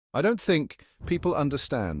I don't think people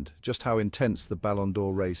understand just how intense the Ballon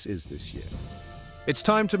d'Or race is this year. It's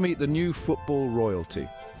time to meet the new football royalty.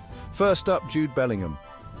 First up, Jude Bellingham.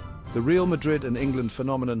 The Real Madrid and England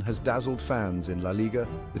phenomenon has dazzled fans in La Liga,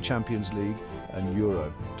 the Champions League and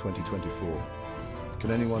Euro 2024.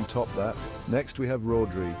 Can anyone top that? Next we have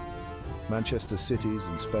Rodri, Manchester City's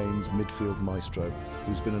and Spain's midfield maestro,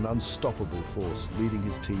 who's been an unstoppable force, leading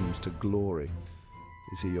his teams to glory.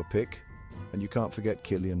 Is he your pick? And you can't forget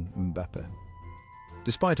Kylian Mbappe.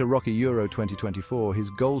 Despite a rocky Euro 2024, his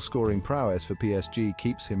goal-scoring prowess for PSG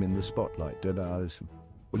keeps him in the spotlight.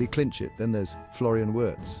 Will he clinch it? Then there's Florian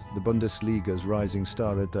Writz, the Bundesliga's rising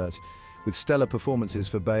star with stellar performances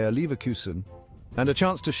for Bayer Leverkusen and a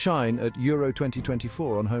chance to shine at Euro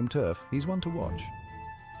 2024 on home turf. He's one to watch.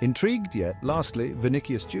 Intrigued yet? Lastly,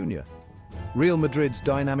 Vinicius Junior. Real Madrid's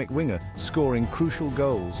dynamic winger, scoring crucial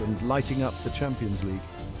goals and lighting up the Champions League.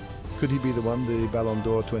 Could he be the one, the Ballon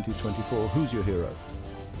d'Or 2024? Who's your hero?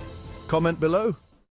 Comment below.